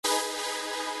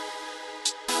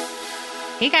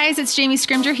Hey guys, it's Jamie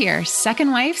Scrimger here,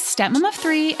 second wife, stepmom of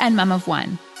 3, and mom of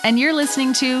 1. And you're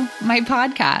listening to my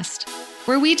podcast,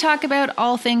 where we talk about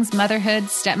all things motherhood,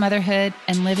 stepmotherhood,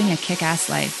 and living a kick-ass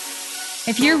life.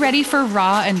 If you're ready for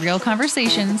raw and real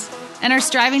conversations and are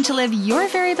striving to live your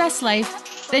very best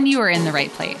life, then you are in the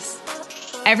right place.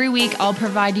 Every week, I'll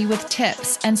provide you with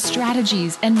tips and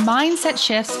strategies and mindset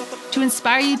shifts to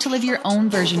inspire you to live your own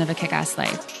version of a kick-ass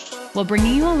life, while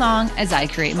bringing you along as I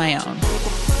create my own.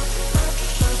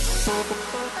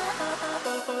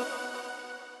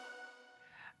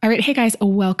 All right. Hey guys,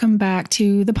 welcome back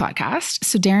to the podcast.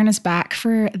 So Darren is back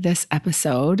for this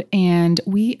episode and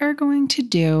we are going to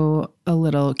do a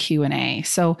little Q&A.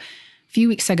 So a few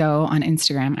weeks ago on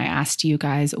Instagram, I asked you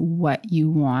guys what you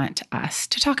want us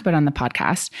to talk about on the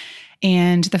podcast.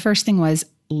 And the first thing was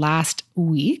last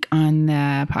week on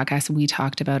the podcast, we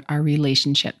talked about our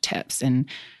relationship tips and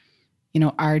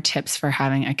our tips for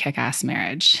having a kick-ass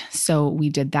marriage. So we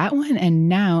did that one. And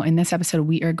now in this episode,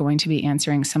 we are going to be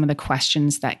answering some of the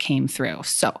questions that came through.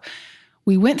 So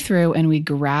we went through and we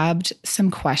grabbed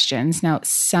some questions. Now,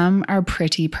 some are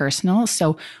pretty personal.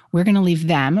 So we're going to leave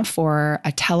them for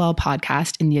a tell-all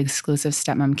podcast in the exclusive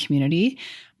stepmom community.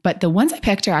 But the ones I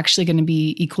picked are actually going to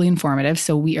be equally informative.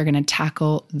 So we are going to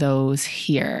tackle those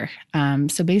here.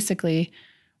 So basically,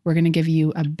 we're going to give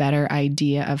you a better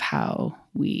idea of how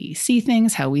we see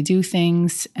things, how we do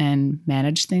things, and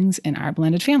manage things in our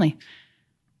blended family.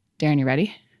 Darren, you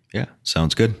ready? Yeah,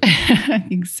 sounds good.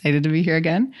 Excited to be here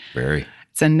again? Very.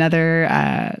 It's another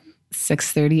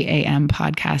 6:30 a.m.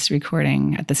 podcast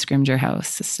recording at the Scrimger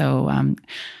house. So,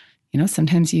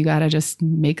 sometimes you got to just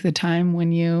make the time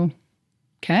when you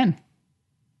can.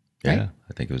 Yeah, right?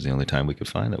 I think it was the only time we could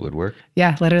find that would work.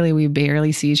 Yeah, literally, we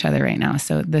barely see each other right now.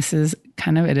 So this is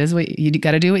it is what you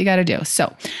got to do, what you got to do.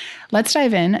 So let's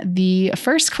dive in. The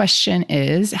first question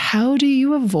is, how do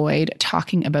you avoid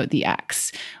talking about the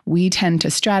ex? We tend to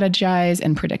strategize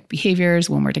and predict behaviors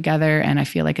when we're together, and I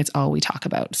feel like it's all we talk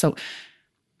about. So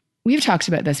we've talked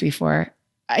about this before.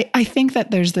 I think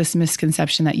that there's this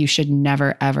misconception that you should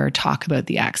never, ever talk about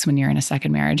the ex when you're in a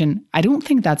second marriage, and I don't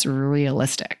think that's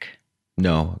realistic.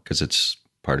 No, because it's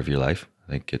part of your life.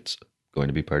 I think it's going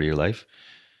to be part of your life.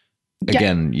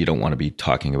 Again, You don't want to be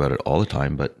talking about it all the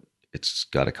time, but it's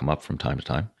got to come up from time to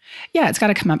time. Yeah, it's got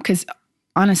to come up because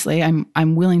honestly,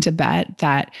 I'm willing to bet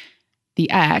that the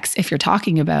ex, if you're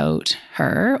talking about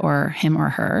her or him or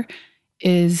her,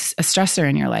 is a stressor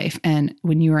in your life. And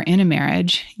when you are in a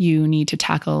marriage, you need to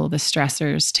tackle the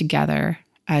stressors together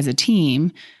as a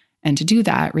team. And to do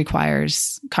that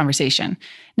requires conversation.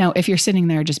 Now, if you're sitting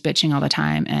there just bitching all the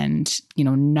time and,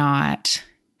 not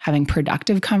having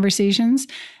productive conversations,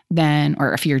 then,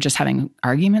 or if you're just having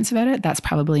arguments about it, that's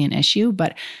probably an issue.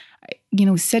 But,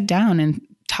 sit down and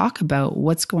talk about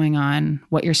what's going on,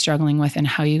 what you're struggling with, and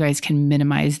how you guys can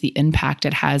minimize the impact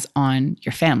it has on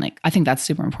your family. I think that's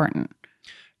super important.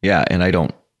 Yeah.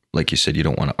 And like you said, you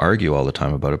don't want to argue all the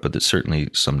time about it, but there's certainly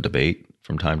some debate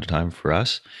from time to time for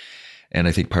us. And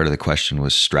I think part of the question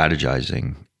was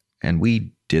strategizing. And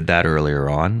we did that earlier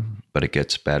on, but it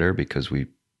gets better because we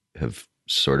have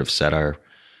sort of set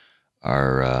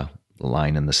our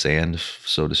line in the sand,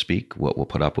 so to speak, what we'll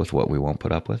put up with, what we won't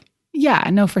put up with. Yeah,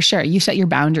 no, for sure. You set your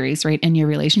boundaries, right, in your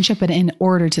relationship. But in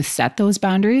order to set those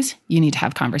boundaries, you need to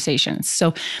have conversations.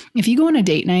 So if you go on a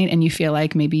date night and you feel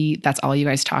like maybe that's all you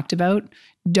guys talked about,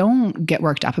 don't get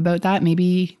worked up about that.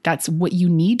 Maybe that's what you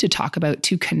need to talk about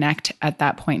to connect at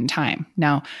that point in time.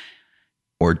 Now,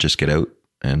 or just get out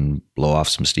and blow off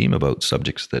some steam about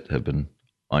subjects that have been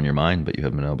on your mind, but you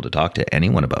haven't been able to talk to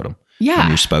anyone about them. Yeah. And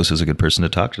your spouse is a good person to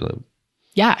talk to them.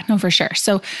 Yeah, no, for sure.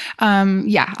 So,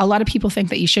 a lot of people think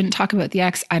that you shouldn't talk about the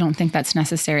ex. I don't think that's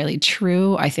necessarily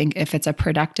true. I think if it's a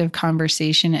productive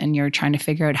conversation and you're trying to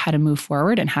figure out how to move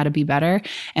forward and how to be better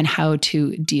and how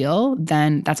to deal,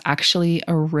 then that's actually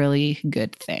a really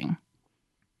good thing.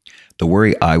 The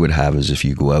worry I would have is if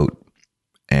you go out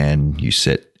and you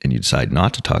sit and you decide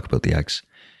not to talk about the ex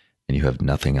and you have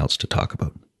nothing else to talk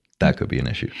about. That could be an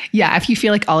issue. Yeah. If you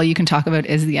feel like all you can talk about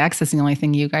is the ex, that's the only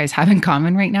thing you guys have in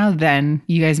common right now, then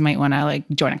you guys might want to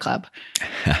join a club.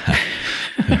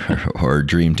 or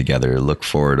dream together, look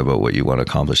forward about what you want to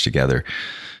accomplish together,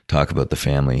 talk about the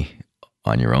family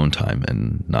on your own time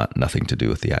and nothing to do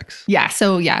with the ex. Yeah.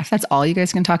 So if that's all you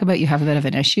guys can talk about, you have a bit of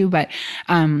an issue. But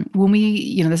when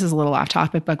we, this is a little off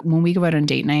topic, but when we go out on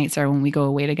date nights or when we go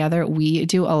away together, we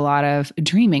do a lot of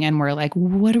dreaming and we're like,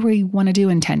 what do we want to do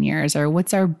in 10 years? Or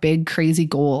what's our big crazy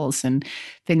goals and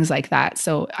things like that.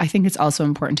 So I think it's also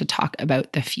important to talk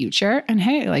about the future and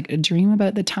hey, dream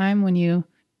about the time when you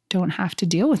don't have to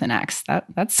deal with an ex.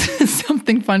 That's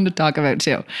something fun to talk about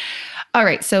too. All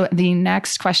right. So the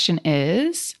next question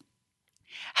is,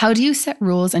 how do you set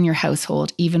rules in your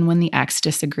household even when the ex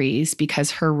disagrees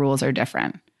because her rules are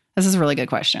different? This is a really good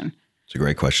question. It's a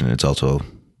great question. It's also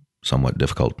somewhat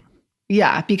difficult.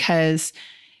 Yeah, because,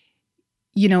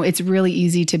 it's really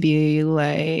easy to be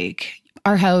like,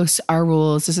 our house, our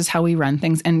rules, this is how we run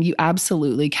things. And you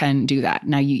absolutely can do that.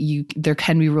 Now, there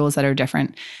can be rules that are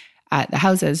different at the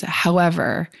houses.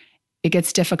 However, it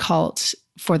gets difficult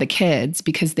for the kids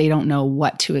because they don't know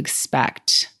what to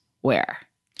expect where.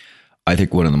 I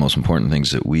think one of the most important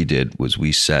things that we did was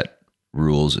we set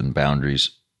rules and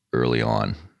boundaries early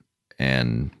on.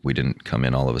 And we didn't come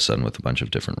in all of a sudden with a bunch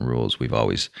of different rules. We've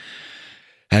always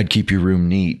had keep your room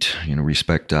neat,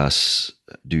 respect us,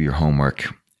 do your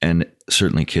homework. And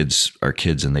certainly kids are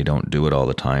kids and they don't do it all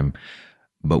the time.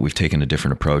 But we've taken a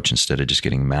different approach. Instead of just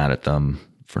getting mad at them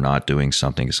for not doing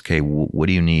something, it's okay, what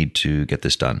do you need to get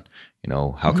this done?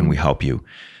 How can we help you?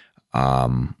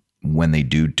 When they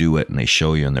do it and they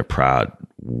show you and they're proud,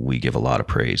 we give a lot of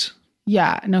praise.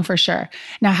 Yeah, no, for sure.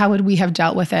 Now, how would we have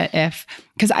dealt with it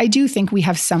because I do think we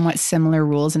have somewhat similar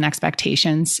rules and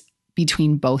expectations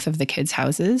between both of the kids'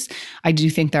 houses. I do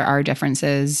think there are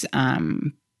differences.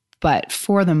 But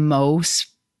for the most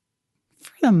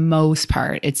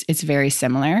part, it's very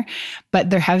similar. But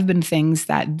there have been things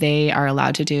that they are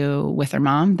allowed to do with their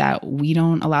mom that we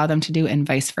don't allow them to do, and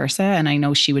vice versa. And I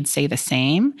know she would say the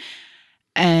same.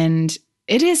 And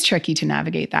it is tricky to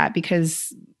navigate that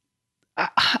because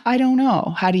I don't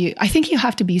know. I think you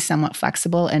have to be somewhat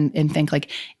flexible and think like,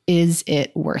 is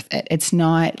it worth it? It's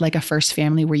not like a first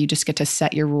family where you just get to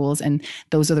set your rules and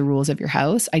those are the rules of your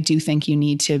house. I do think you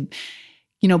need to,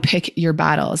 pick your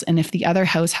battles. And if the other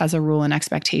house has a rule and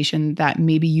expectation that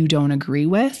maybe you don't agree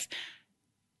with,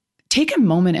 take a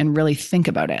moment and really think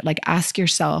about it. Like ask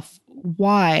yourself,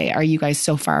 why are you guys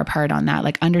so far apart on that?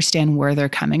 Like understand where they're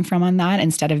coming from on that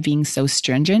instead of being so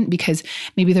stringent, because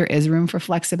maybe there is room for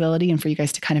flexibility and for you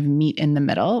guys to kind of meet in the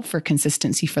middle for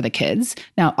consistency for the kids.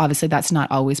 Now, obviously that's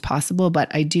not always possible, but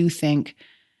I do think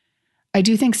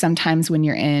sometimes when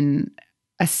you're in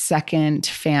a second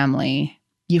family,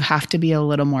 you have to be a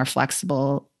little more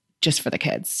flexible just for the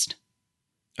kids.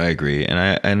 I agree.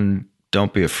 And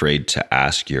don't be afraid to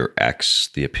ask your ex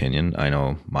the opinion. I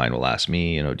know mine will ask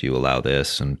me, do you allow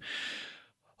this? And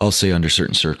I'll say under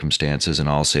certain circumstances, and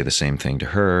I'll say the same thing to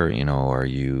her,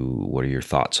 what are your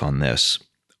thoughts on this?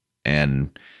 And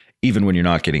even when you're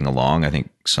not getting along, I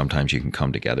think sometimes you can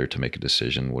come together to make a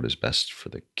decision what is best for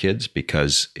the kids.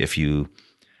 Because if you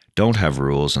don't have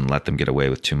rules and let them get away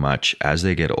with too much, as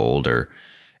they get older,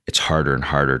 it's harder and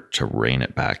harder to rein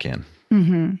it back in.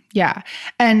 Mm-hmm. Yeah.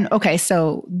 And okay,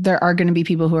 so there are going to be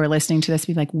people who are listening to this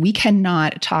be like, we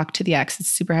cannot talk to the ex. It's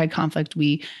super high conflict.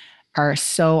 We are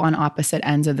so on opposite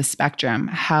ends of the spectrum.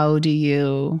 How would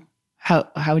you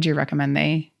recommend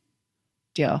they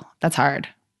deal? That's hard.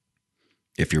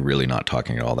 If you're really not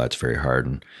talking at all, that's very hard.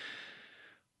 And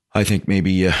I think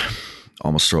maybe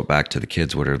almost throw it back to the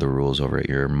kids. What are the rules over at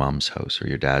your mom's house or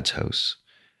your dad's house?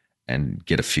 And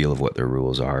get a feel of what their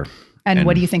rules are. And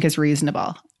what do you think is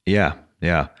reasonable? Yeah.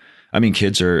 I mean,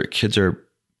 kids are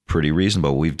pretty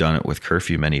reasonable. We've done it with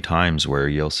curfew many times where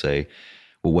you'll say,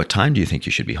 well, what time do you think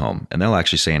you should be home? And they'll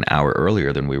actually say an hour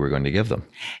earlier than we were going to give them.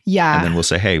 Yeah. And then we'll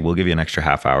say, hey, we'll give you an extra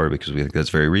half hour because we think that's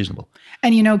very reasonable.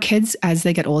 And kids, as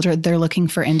they get older, they're looking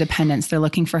for independence. They're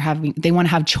looking for they want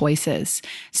to have choices.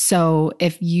 So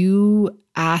if you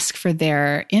ask for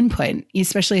their input,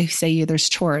 especially if say there's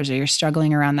chores or you're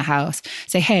struggling around the house,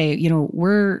 say, hey,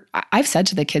 I've said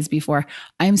to the kids before,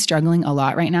 I'm struggling a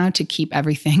lot right now to keep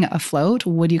everything afloat.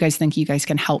 What do you guys think you guys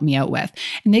can help me out with?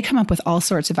 And they come up with all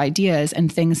sorts of ideas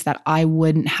and things that I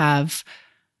wouldn't have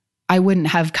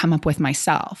come up with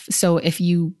myself. So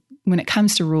when it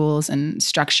comes to rules and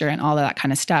structure and all of that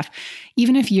kind of stuff,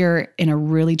 even if you're in a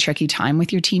really tricky time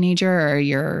with your teenager or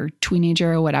your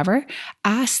teenager or whatever,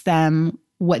 ask them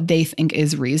what they think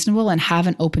is reasonable and have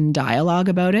an open dialogue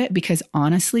about it. Because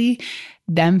honestly,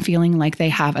 them feeling like they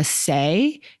have a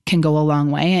say can go a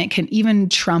long way. And it can even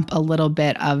trump a little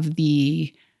bit of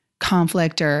the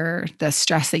conflict or the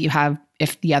stress that you have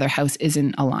if the other house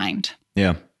isn't aligned.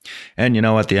 Yeah. And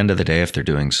at the end of the day, if they're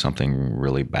doing something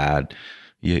really bad,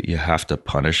 you have to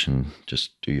punish and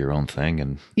just do your own thing.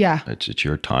 And yeah, it's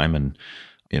your time. And,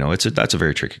 that's a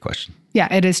very tricky question.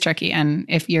 Yeah, it is tricky. And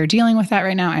if you're dealing with that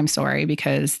right now, I'm sorry,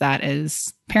 because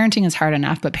parenting is hard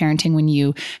enough, but parenting when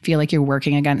you feel like you're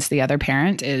working against the other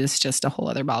parent is just a whole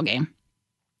other ballgame.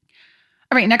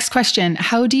 All right, next question.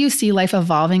 How do you see life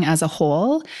evolving as a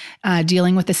whole,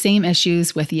 dealing with the same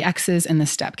issues with the exes and the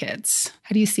stepkids?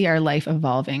 How do you see our life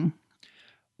evolving?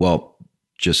 Well,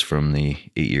 just from the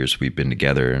 8 years we've been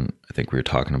together, and I think we were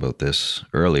talking about this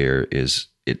earlier, is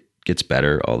it gets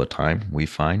better all the time, we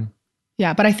find.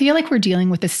 Yeah, but I feel like we're dealing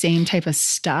with the same type of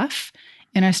stuff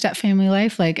in our step family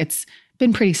life. Like it's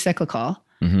been pretty cyclical,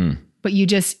 but you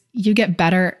get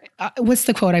better. What's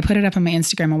the quote? I put it up on my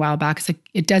Instagram a while back. It's like,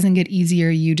 it doesn't get easier.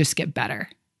 You just get better.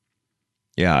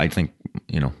 Yeah, I think,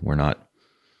 we're not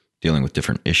dealing with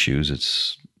different issues.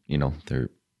 It's, they're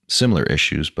similar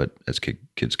issues, but as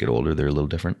kids get older, they're a little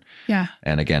different. Yeah.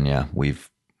 And again, yeah, we've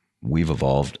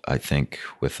evolved, I think,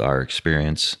 with our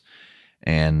experience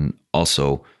and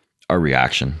also our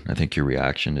reaction. I think your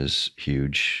reaction is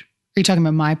huge. Are you talking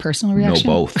about my personal reaction?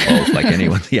 No, both. Like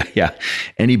anyone. Yeah.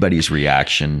 Anybody's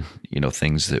reaction,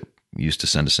 things that used to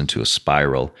send us into a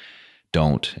spiral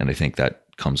don't. And I think that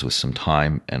comes with some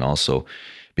time, and also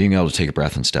being able to take a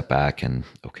breath and step back and,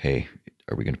 okay,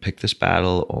 are we going to pick this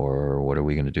battle, or what are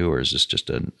we going to do? Or is this just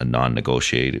a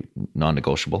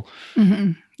non-negotiable?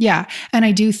 Mm-hmm. Yeah. And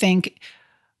I do think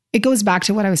it goes back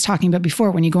to what I was talking about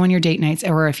before. When you go on your date nights,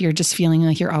 or if you're just feeling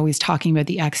like you're always talking about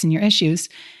the ex and your issues,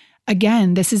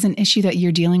 again, this is an issue that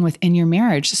you're dealing with in your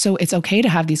marriage. So it's okay to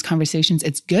have these conversations.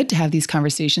 It's good to have these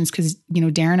conversations because,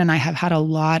 Darren and I have had a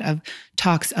lot of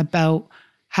talks about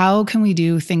how can we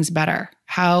do things better?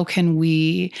 How can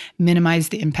we minimize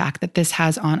the impact that this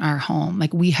has on our home?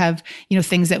 Like we have,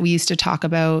 things that we used to talk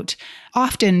about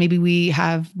often. Maybe we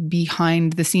have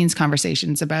behind the scenes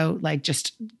conversations about like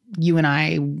just you and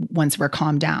I, once we're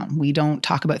calmed down. We don't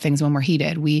talk about things when we're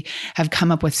heated. We have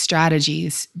come up with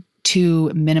strategies to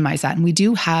minimize that. And we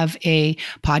do have a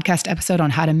podcast episode on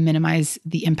how to minimize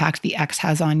the impact the ex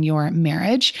has on your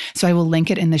marriage. So I will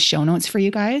link it in the show notes for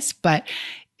you guys. But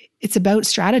it's about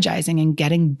strategizing and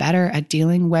getting better at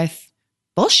dealing with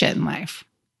bullshit in life.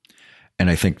 And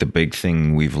I think the big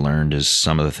thing we've learned is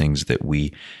some of the things that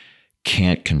we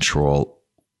can't control,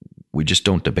 we just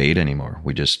don't debate anymore.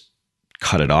 We just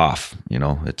cut it off.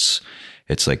 It's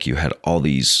like you had all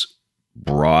these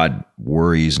broad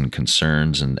worries and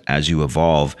concerns, and as you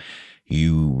evolve,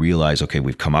 you realize, okay,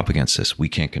 we've come up against this. We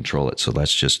can't control it. So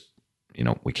let's just,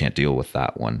 we can't deal with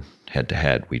that one head to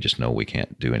head. We just know we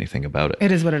can't do anything about it.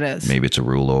 It is what it is. Maybe it's a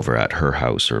rule over at her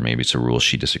house, or maybe it's a rule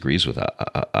she disagrees with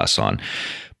us on.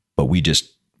 But we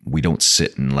don't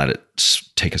sit and let it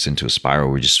take us into a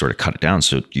spiral. We just sort of cut it down.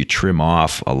 So you trim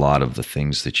off a lot of the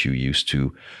things that you used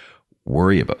to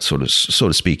worry about. So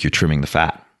to speak, you're trimming the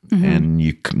fat, and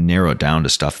you narrow it down to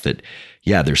stuff that,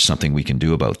 yeah, there's something we can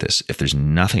do about this. If there's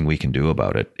nothing we can do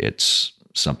about it, it's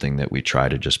something that we try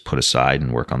to just put aside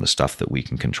and work on the stuff that we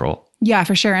can control. Yeah,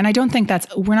 for sure. And I don't think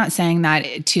we're not saying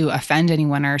that to offend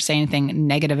anyone or say anything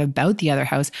negative about the other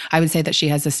house. I would say that she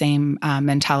has the same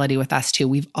mentality with us too.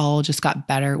 We've all just got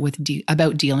better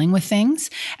about dealing with things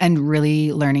and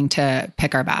really learning to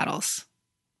pick our battles.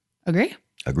 Agree?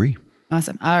 Agree.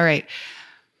 Awesome. All right.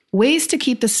 Ways to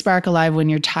keep the spark alive when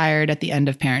you're tired at the end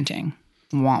of parenting.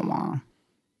 Wah, wah.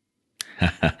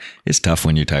 It's tough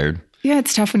when you're tired. Yeah,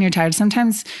 it's tough when you're tired.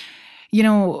 Sometimes,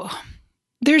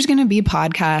 there's going to be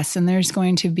podcasts and there's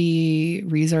going to be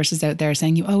resources out there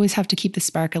saying you always have to keep the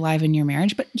spark alive in your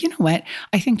marriage. But you know what?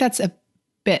 I think that's a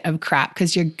bit of crap,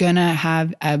 because you're going to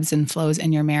have ebbs and flows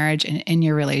in your marriage and in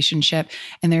your relationship.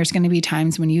 And there's going to be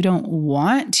times when you don't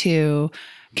want to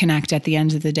connect at the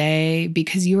end of the day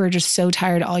because you are just so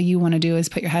tired. All you want to do is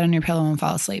put your head on your pillow and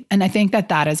fall asleep. And I think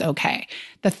that is okay.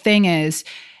 The thing is,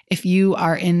 if you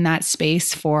are in that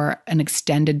space for an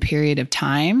extended period of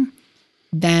time,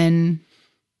 then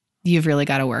you've really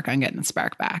got to work on getting the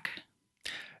spark back.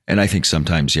 And I think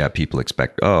sometimes, yeah, people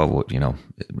expect,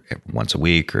 once a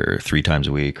week or 3 times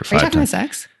a week or 5 times. Are you talking about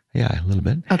sex? Yeah, a little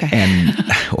bit. Okay.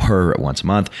 Or once a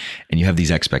month. And you have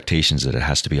these expectations that it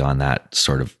has to be on that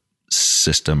sort of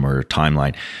system or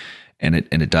timeline. And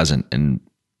it doesn't. And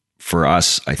for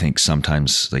us, I think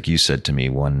sometimes, like you said to me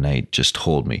one night, just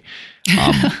hold me.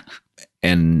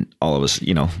 And all of us,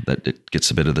 that it gets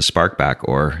a bit of the spark back.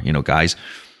 Or, guys,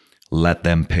 let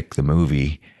them pick the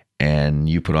movie, and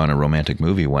you put on a romantic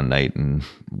movie one night and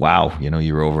wow,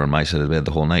 you were over on my side of the bed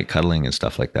the whole night cuddling and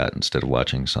stuff like that, instead of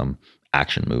watching some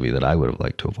action movie that I would have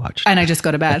liked to have watched. And I just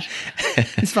go to bed.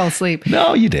 Just fall asleep.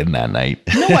 No, you didn't that night.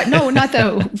 No, not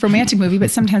the romantic movie,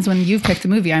 but sometimes when you've picked the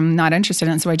movie, I'm not interested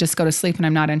in it. So I just go to sleep and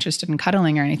I'm not interested in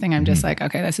cuddling or anything. I'm just like,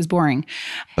 okay, this is boring.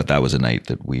 But that was a night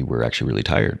that we were actually really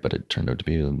tired, but it turned out to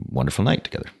be a wonderful night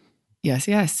together.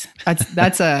 Yes.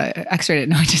 That's a X-rated.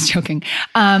 No, I'm just joking.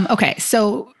 Okay.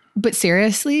 So, but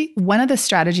seriously, one of the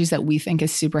strategies that we think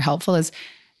is super helpful is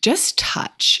just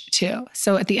touch too.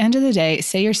 So at the end of the day,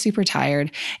 say you're super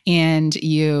tired and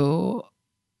you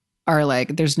are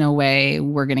like, there's no way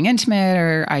we're getting intimate,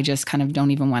 or I just kind of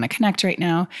don't even want to connect right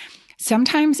now.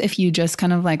 sometimes if you just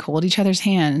kind of like hold each other's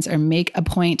hands or make a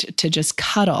point to just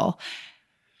cuddle,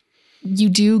 you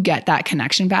do get that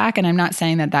connection back. And I'm not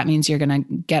saying that that means you're going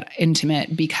to get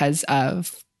intimate because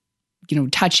of,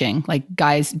 touching. Like,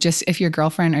 guys, just if your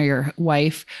girlfriend or your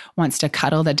wife wants to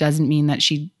cuddle, that doesn't mean that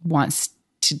she wants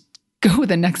to go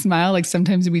the next mile. Like,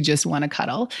 sometimes we just want to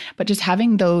cuddle, but just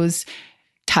having those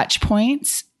touch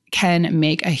points can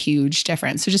make a huge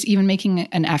difference. So just even making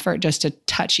an effort just to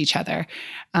touch each other.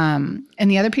 And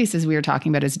the other pieces we were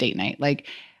talking about is date night. Like,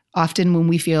 often when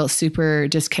we feel super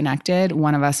disconnected,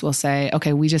 one of us will say,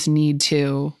 okay, we just need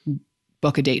to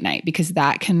book a date night, because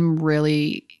that can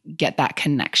really get that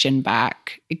connection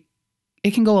back.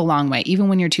 It can go a long way. Even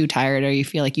when you're too tired or you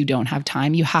feel like you don't have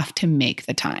time, you have to make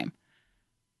the time.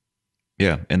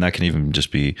 Yeah. And that can even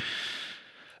just be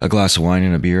a glass of wine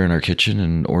and a beer in our kitchen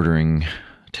and ordering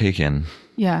take-in.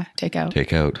 Yeah. Take out.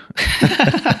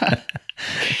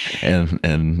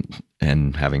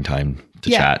 and having time to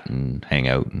chat and hang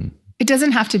out. And it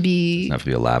doesn't have to be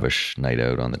a lavish night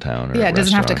out on the town, or it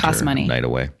doesn't have to cost money. Night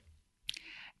away.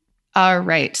 All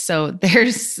right. So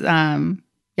there's, how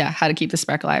to keep the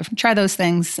spark alive. Try those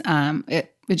things.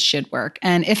 It should work.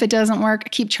 And if it doesn't work,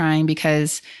 keep trying,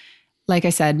 because like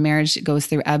I said, marriage goes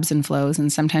through ebbs and flows.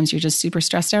 And sometimes you're just super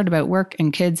stressed out about work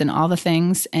and kids and all the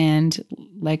things. And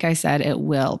like I said, it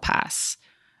will pass.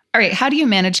 All right. How do you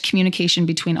manage communication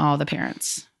between all the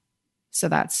parents? So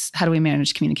that's, how do we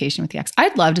manage communication with the ex?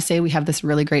 I'd love to say we have this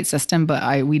really great system,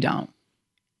 but we don't.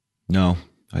 No,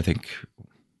 I think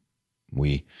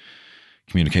we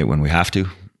communicate when we have to.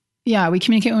 Yeah, we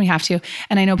communicate when we have to.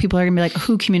 And I know people are going to be like,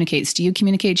 who communicates? Do you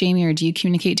communicate, Jamie, or do you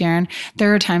communicate, Darren?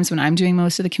 There are times when I'm doing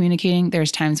most of the communicating.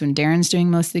 There's times when Darren's doing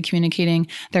most of the communicating.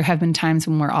 There have been times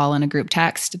when we're all in a group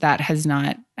text. That has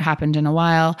not happened in a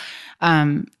while.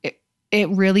 It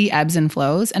really ebbs and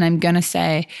flows. And I'm going to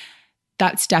say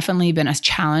that's definitely been a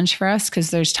challenge for us, because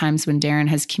there's times when Darren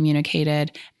has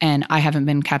communicated and I haven't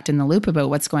been kept in the loop about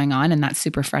what's going on. And that's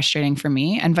super frustrating for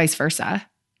me, and vice versa.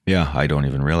 Yeah, I don't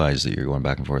even realize that you're going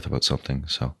back and forth about something.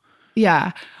 So,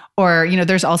 yeah. Or,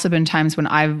 there's also been times when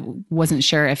I wasn't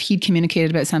sure if he'd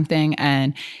communicated about something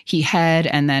and he had,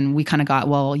 and then we kind of got,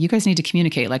 well, you guys need to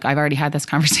communicate. Like, I've already had this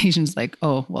conversation. It's like,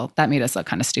 oh, well, that made us look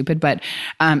kind of stupid, but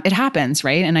it happens,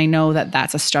 right? And I know that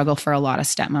that's a struggle for a lot of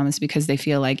stepmoms, because they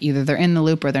feel like either they're in the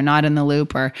loop or they're not in the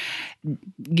loop, or,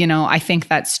 I think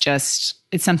that's just,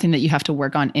 it's something that you have to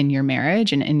work on in your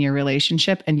marriage and in your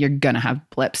relationship, and you're going to have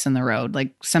blips in the road.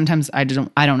 Like, sometimes I don't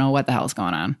know what the hell's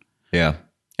going on. Yeah.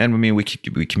 And I mean, we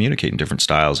communicate in different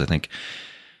styles. I think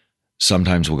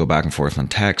sometimes we'll go back and forth on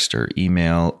text or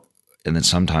email. And then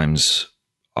sometimes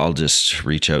I'll just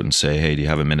reach out and say, hey, do you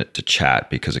have a minute to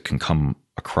chat? Because it can come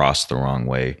across the wrong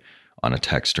way on a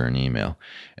text or an email.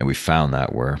 And we found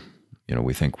that where,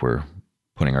 we think we're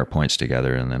putting our points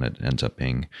together, and then it ends up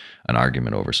being an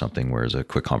argument over something, whereas a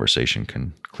quick conversation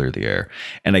can clear the air.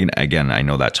 And again, I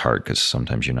know that's hard because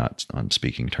sometimes you're not on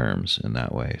speaking terms in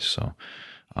that way. So,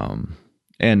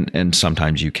 and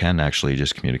sometimes you can actually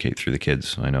just communicate through the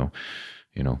kids. I know,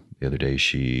 the other day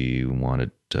she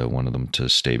wanted one of them to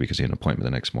stay because he had an appointment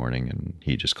the next morning, and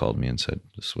he just called me and said,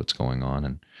 this is what's going on.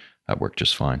 And that worked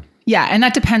just fine. Yeah. And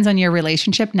that depends on your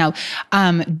relationship. Now,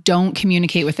 don't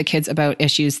communicate with the kids about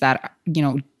issues that,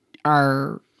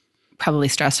 are probably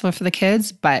stressful for the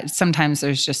kids, but sometimes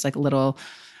there's just like little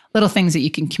things that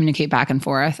you can communicate back and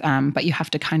forth. But you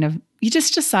have to you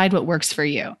just decide what works for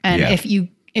you. And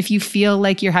if you feel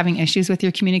like you're having issues with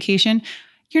your communication,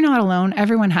 you're not alone.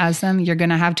 Everyone has them. You're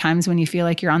going to have times when you feel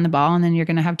like you're on the ball, and then you're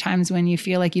going to have times when you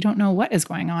feel like you don't know what is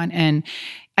going on. And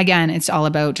again, it's all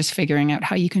about just figuring out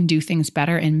how you can do things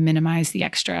better and minimize the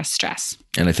extra stress.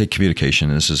 And I think communication,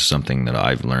 this is something that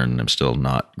I've learned, and I'm still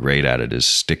not great at it, is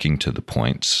sticking to the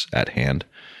points at hand.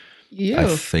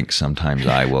 I think sometimes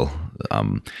I will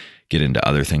get into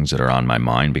other things that are on my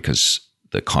mind because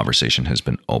the conversation has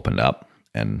been opened up,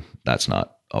 and that's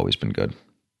not always been good.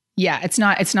 Yeah, it's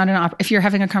not if you're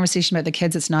having a conversation about the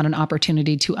kids, it's not an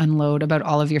opportunity to unload about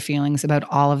all of your feelings, about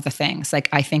all of the things. Like,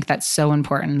 I think that's so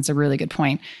important. It's a really good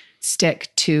point. Stick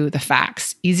to the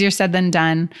facts. Easier said than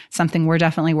done. Something we're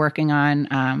definitely working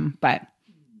on. But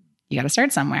you got to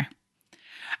start somewhere.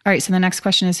 All right. So the next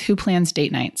question is, who plans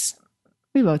date nights?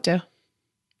 We both do.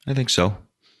 I think so.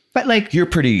 But like, you're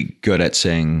pretty good at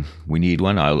saying we need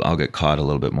one. I'll get caught a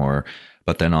little bit more,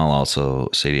 but then I'll also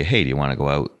say to you, hey, do you want to go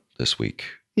out this week?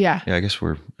 Yeah. Yeah, I guess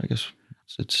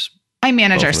it's. I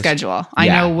manage our schedule. I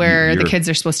know where the kids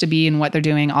are supposed to be and what they're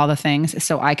doing, all the things.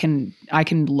 So I can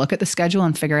look at the schedule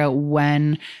and figure out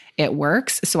when it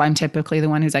works. So I'm typically the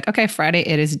one who's like, okay, Friday,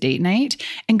 it is date night.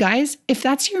 And guys, if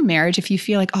that's your marriage, if you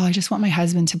feel like, oh, I just want my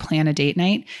husband to plan a date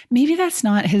night, maybe that's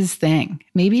not his thing.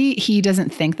 Maybe he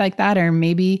doesn't think like that, or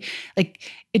maybe like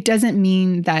it doesn't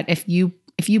mean that if you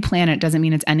plan it, doesn't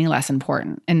mean it's any less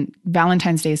important. And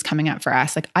Valentine's Day is coming up for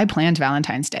us. Like I planned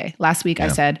Valentine's Day. Last week I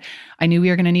said, I knew we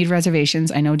were going to need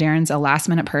reservations. I know Darren's a last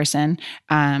minute person.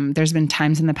 There's been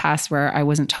times in the past where I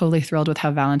wasn't totally thrilled with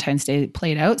how Valentine's Day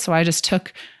played out. So I just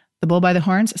took the bull by the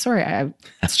horns. Sorry,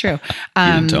 that's true. You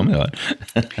didn't tell me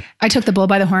that. I took the bull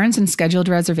by the horns and scheduled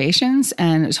reservations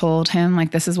and told him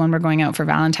like, this is when we're going out for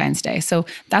Valentine's Day. So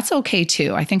that's okay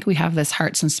too. I think we have this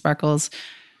hearts and sparkles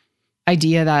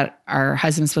idea that our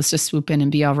husband's supposed to swoop in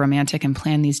and be all romantic and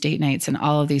plan these date nights and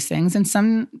all of these things. And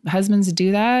some husbands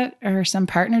do that, or some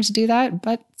partners do that,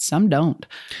 but some don't.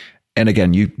 And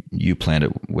again, you planned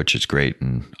it, which is great.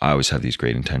 And I always have these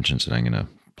great intentions that I'm going to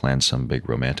plan some big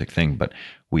romantic thing. But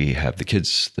we have the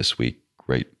kids this week,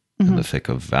 right in the thick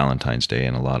of Valentine's Day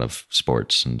and a lot of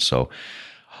sports. And so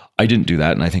I didn't do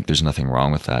that. And I think there's nothing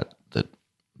wrong with that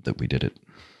we did it.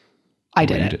 I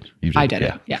did it. You did I did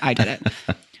it. Yeah, I did it.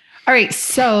 All right.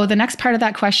 So the next part of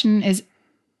that question is,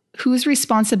 whose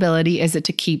responsibility is it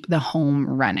to keep the home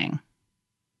running?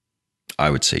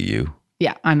 I would say you.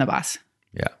 Yeah, I'm the boss.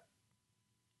 Yeah.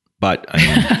 But I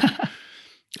mean,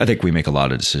 I think we make a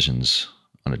lot of decisions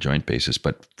on a joint basis,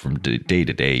 but from day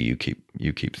to day, you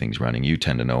keep things running. You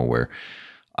tend to know where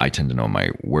I tend to know my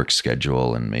work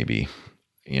schedule and maybe,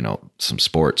 some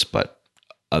sports, but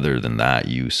other than that,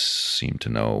 you seem to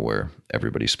know where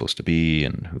everybody's supposed to be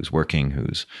and who's working,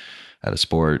 who's at a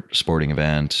sporting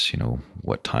event,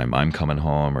 what time I'm coming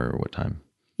home or what time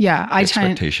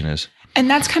expectation is. And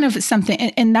that's kind of something,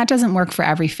 and that doesn't work for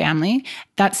every family.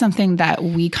 That's something that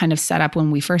we kind of set up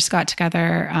when we first got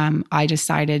together. I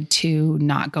decided to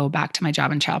not go back to my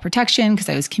job in child protection because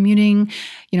I was commuting,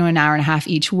 an hour and a half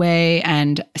each way.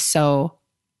 And so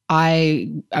I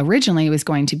originally was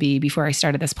going to be, before I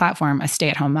started this platform, a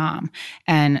stay-at-home mom.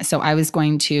 And so I was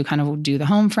going to kind of do the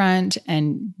home front,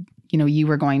 and you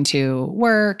were going to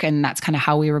work, and that's kind of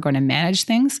how we were going to manage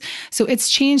things. So it's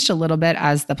changed a little bit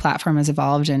as the platform has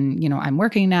evolved, and I'm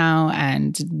working now,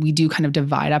 and we do kind of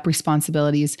divide up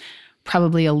responsibilities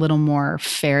probably a little more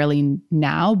fairly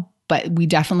now, but we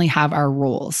definitely have our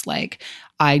roles. Like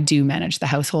I do manage the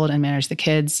household and manage the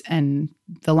kids and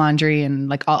the laundry and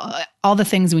like all the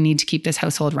things we need to keep this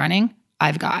household running,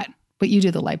 I've got. But you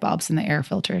do the light bulbs and the air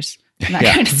filters and that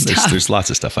kind of stuff. There's lots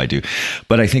of stuff I do.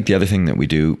 But I think the other thing that we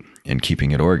do in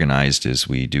keeping it organized is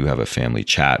we do have a family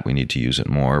chat. We need to use it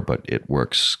more, but it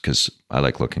works because I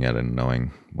like looking at it and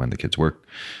knowing when the kids work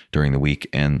during the week.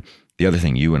 And the other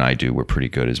thing you and I do, we're pretty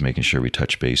good, is making sure we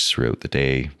touch base throughout the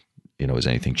day. Has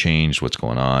anything changed? What's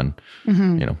going on?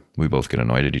 Mm-hmm. We both get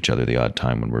annoyed at each other the odd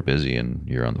time when we're busy and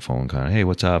you're on the phone kind of, hey,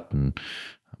 what's up? And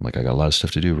I'm like, I got a lot of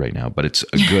stuff to do right now, but it's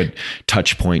a good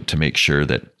touch point to make sure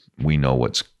that we know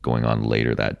what's going on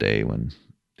later that day when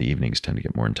the evenings tend to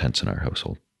get more intense in our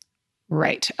household.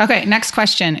 Right. Okay. Next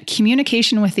question.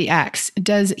 Communication with the ex.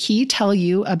 Does he tell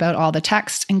you about all the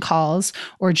texts and calls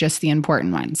or just the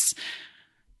important ones?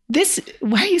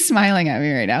 Why are you smiling at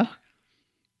me right now?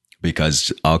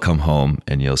 Because I'll come home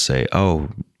and you'll say, oh,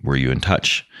 were you in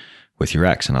touch with your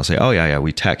ex? And I'll say, oh yeah,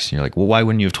 we text. And you're like, well, why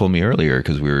wouldn't you have told me earlier?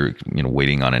 Because we were,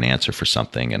 waiting on an answer for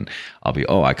something. And I'll be,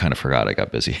 I kind of forgot, I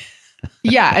got busy.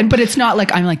 Yeah. But it's not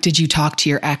like, I'm like, did you talk to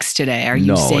your ex today? Are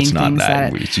you saying it's not things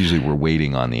that? It's usually we're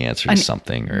waiting on the answer to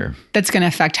something, or that's going to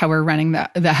affect how we're running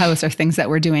the house or things that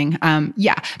we're doing.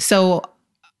 Yeah. So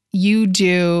you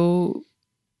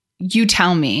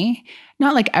tell me,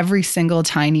 not like every single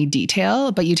tiny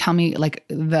detail, but you tell me like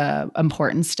the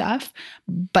important stuff.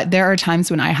 But there are times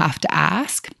when I have to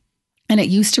ask, and it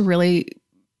used to really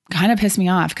kind of piss me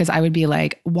off because I would be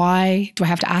like, why do I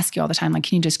have to ask you all the time? Like,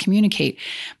 can you just communicate?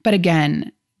 But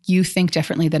again, you think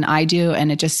differently than I do.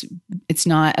 And it's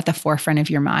not at the forefront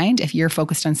of your mind. If you're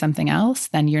focused on something else,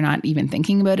 then you're not even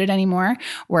thinking about it anymore.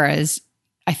 Whereas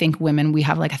I think women, we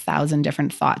have like 1,000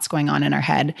 different thoughts going on in our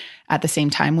head at the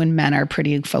same time, when men are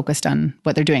pretty focused on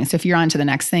what they're doing. So if you're on to the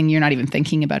next thing, you're not even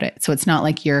thinking about it. So it's not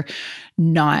like you're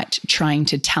not trying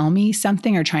to tell me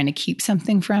something or trying to keep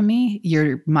something from me.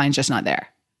 Your mind's just not there.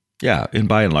 Yeah. And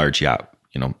by and large, yeah.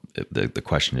 The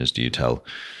question is, do you tell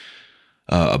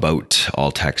about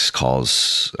all text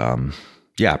calls?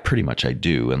 Yeah, pretty much I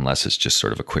do, unless it's just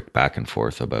sort of a quick back and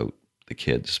forth about the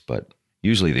kids. But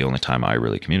usually the only time I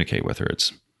really communicate with her,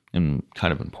 it's in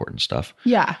kind of important stuff.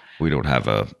 Yeah. We don't have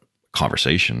a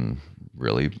conversation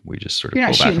really. We just sort of You're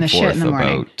go not back shooting and the shit forth in the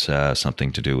morning. about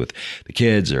something to do with the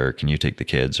kids, or can you take the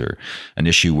kids, or an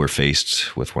issue we're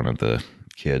faced with one of the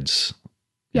kids.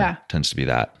 Yeah. Tends to be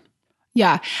that.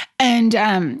 Yeah. And,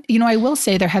 I will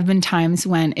say there have been times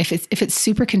when if it's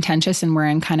super contentious and we're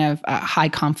in kind of a high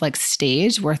conflict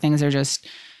stage where things are just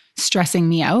stressing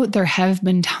me out, there have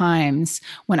been times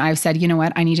when I've said, you know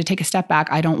what, I need to take a step back.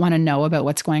 I don't want to know about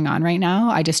what's going on right now.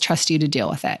 I just trust you to deal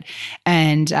with it.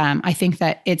 And I think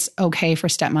that it's okay for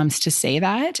stepmoms to say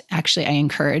that. Actually, I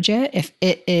encourage it. If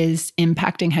it is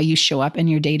impacting how you show up in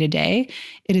your day to day,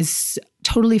 it is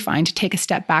totally fine to take a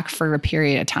step back for a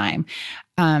period of time.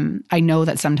 I know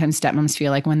that sometimes stepmoms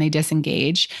feel like when they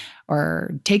disengage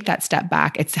or take that step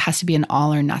back, it has to be an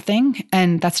all or nothing.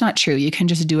 And that's not true. You can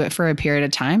just do it for a period of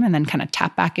time and then kind of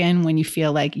tap back in when you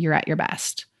feel like you're at your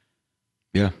best.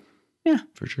 Yeah. Yeah.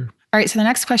 For sure. All right. So the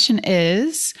next question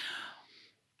is,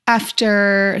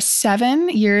 after 7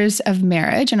 years of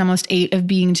marriage and almost 8 of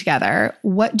being together,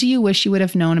 what do you wish you would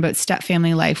have known about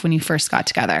stepfamily life when you first got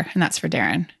together? And that's for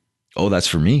Darren. Oh, that's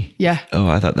for me? Yeah. Oh,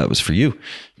 I thought that was for you.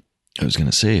 I was going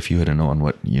to say, if you had known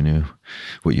what you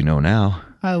know now,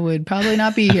 I would probably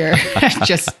not be here.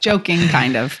 Just joking,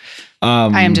 kind of.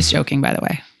 I am just joking, by the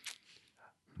way.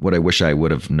 What I wish I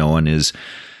would have known is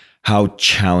how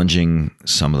challenging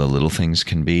some of the little things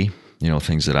can be.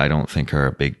 Things that I don't think are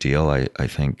a big deal, I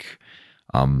think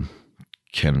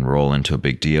can roll into a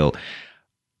big deal.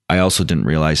 I also didn't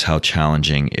realize how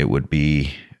challenging it would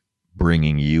be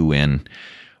bringing you in.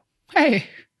 Hey.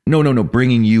 No,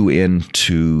 bringing you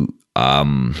into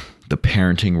the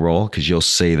parenting role, because you'll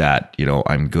say that,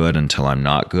 I'm good until I'm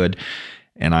not good.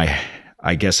 And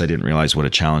I guess I didn't realize what a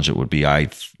challenge it would be. I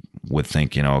would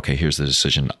think, okay, here's the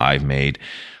decision I've made.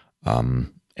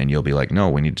 And you'll be like, no,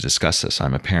 we need to discuss this.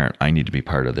 I'm a parent. I need to be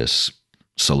part of this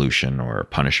solution or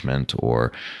punishment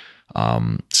or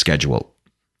schedule.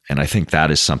 And I think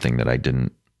that is something that I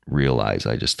didn't realize.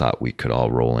 I just thought we could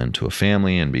all roll into a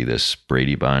family and be this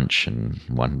Brady Bunch and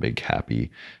one big happy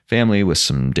family with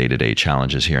some day-to-day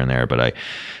challenges here and there. But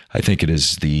I think it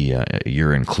is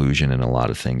your inclusion in a lot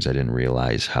of things. I didn't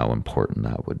realize how important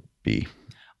that would be.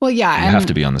 Well, yeah. You have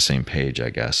to be on the same page,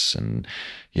 I guess. And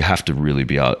you have to really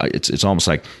be out. It's almost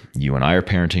like you and I are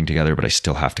parenting together, but I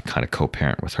still have to kind of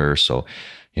co-parent with her. So,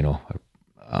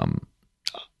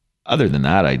 other than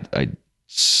that, I'd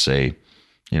say,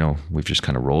 we've just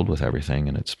kind of rolled with everything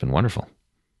and it's been wonderful.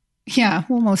 Yeah.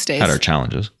 Well, most days. Had our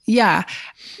challenges. Yeah.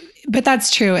 But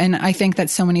that's true. And I think that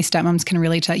so many stepmoms can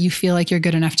relate to that. You feel like you're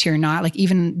good enough till you're not. Like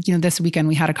even, this weekend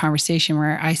we had a conversation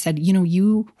where I said,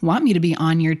 you want me to be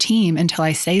on your team until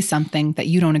I say something that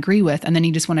you don't agree with. And then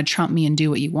you just want to trump me and do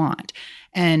what you want.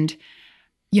 And,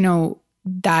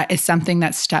 that is something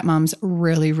that stepmoms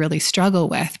really, really struggle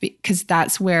with, because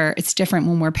that's where it's different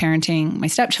when we're parenting my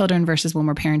stepchildren versus when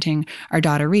we're parenting our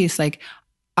daughter Reese. Like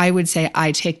I would say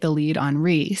I take the lead on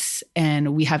Reese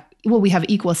and we have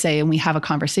equal say and we have a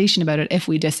conversation about it if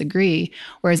we disagree.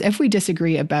 Whereas if we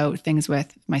disagree about things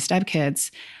with my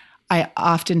stepkids, I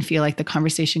often feel like the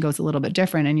conversation goes a little bit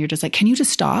different and you're just like, can you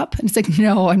just stop? And it's like,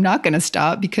 no, I'm not going to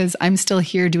stop because I'm still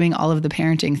here doing all of the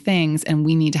parenting things and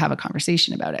we need to have a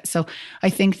conversation about it. So I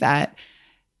think that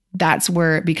that's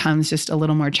where it becomes just a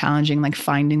little more challenging, like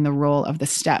finding the role of the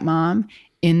stepmom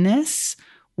in this.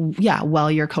 Yeah.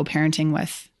 While you're co-parenting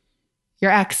with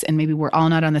your ex and maybe we're all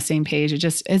not on the same page.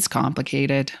 It's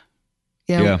complicated.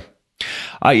 Yeah.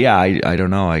 I don't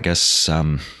know. I guess,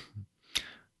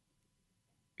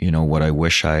 what I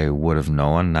wish I would have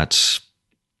known, that's,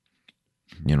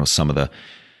 some of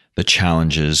the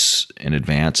challenges in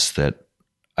advance that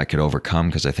I could overcome,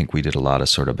 because I think we did a lot of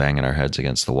sort of banging our heads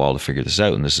against the wall to figure this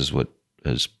out. And this is what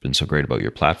has been so great about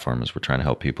your platform, is we're trying to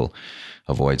help people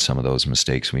avoid some of those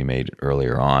mistakes we made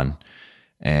earlier on.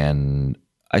 And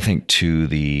I think too,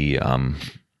 the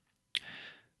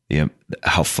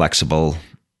how flexible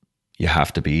you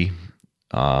have to be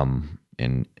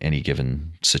in any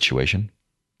given situation.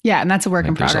 Yeah, and that's a work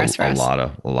in progress for us.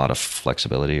 A lot of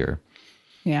flexibility.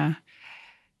 Yeah.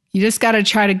 You just got to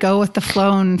try to go with the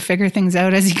flow and figure things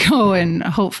out as you go and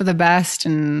hope for the best.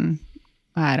 And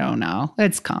I don't know.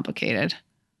 It's complicated.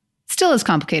 Still is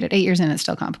complicated. 8 years in, it's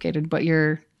still complicated. But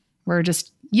you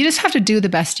just have to do the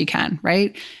best you can,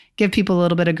 right? Give people a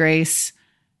little bit of grace.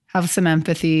 Have some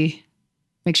empathy.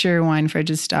 Make sure your wine fridge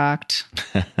is stocked.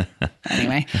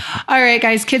 Anyway. All right,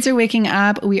 guys, kids are waking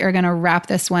up. We are going to wrap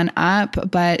this one up,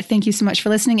 but thank you so much for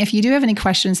listening. If you do have any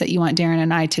questions that you want Darren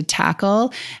and I to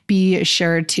tackle, be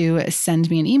sure to send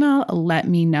me an email. Let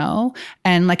me know.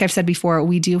 And like I've said before,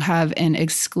 we do have an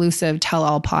exclusive Tell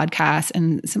All podcast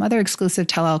and some other exclusive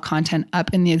Tell All content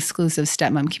up in the exclusive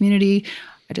Stepmom community.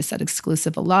 I just said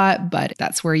exclusive a lot, but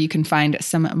that's where you can find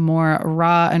some more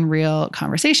raw and real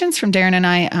conversations from Darren and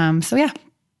I. So yeah.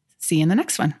 See you in the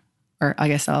next one. Or I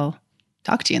guess I'll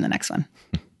talk to you in the next one.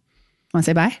 Want to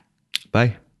say bye?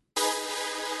 Bye.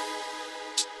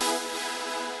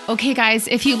 Okay, guys,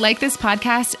 if you like this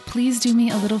podcast, please do me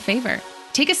a little favor.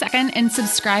 Take a second and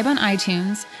subscribe on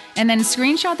iTunes, and then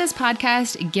screenshot this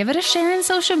podcast, give it a share in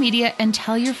social media, and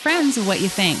tell your friends what you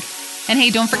think. And hey,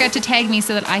 don't forget to tag me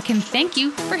so that I can thank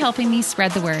you for helping me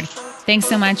spread the word. Thanks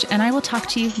so much, and I will talk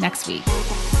to you next week.